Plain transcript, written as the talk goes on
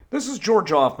This is George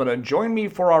Hoffman, and join me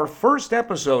for our first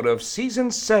episode of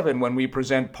Season 7 when we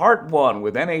present Part 1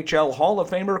 with NHL Hall of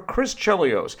Famer Chris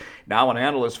Chelios. Now an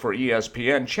analyst for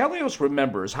ESPN, Chelios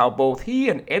remembers how both he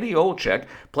and Eddie Olczyk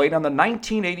played on the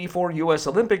 1984 U.S.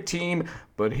 Olympic team,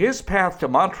 but his path to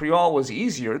Montreal was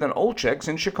easier than Olczyk's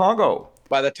in Chicago.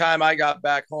 By the time I got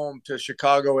back home to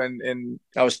Chicago and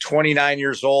I was 29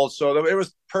 years old, so it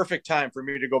was perfect time for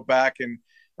me to go back, and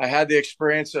I had the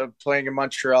experience of playing in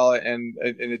Montreal, and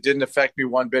it didn't affect me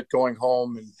one bit going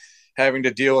home and having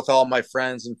to deal with all my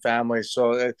friends and family.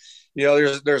 So,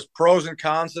 there's pros and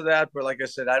cons to that. But like I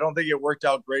said, I don't think it worked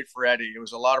out great for Eddie. It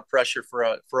was a lot of pressure for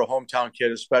a hometown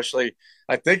kid, especially.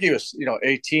 I think he was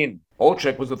 18.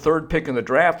 Olczyk was the third pick in the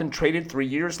draft and traded 3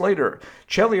 years later.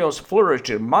 Chelios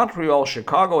flourished in Montreal,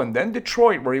 Chicago, and then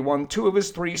Detroit, where he won 2 of his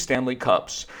 3 Stanley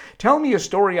Cups. Tell Me a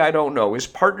Story I Don't Know is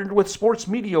partnered with Sports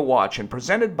Media Watch and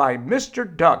presented by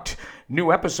Mr. Duct.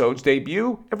 New episodes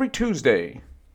debut every Tuesday.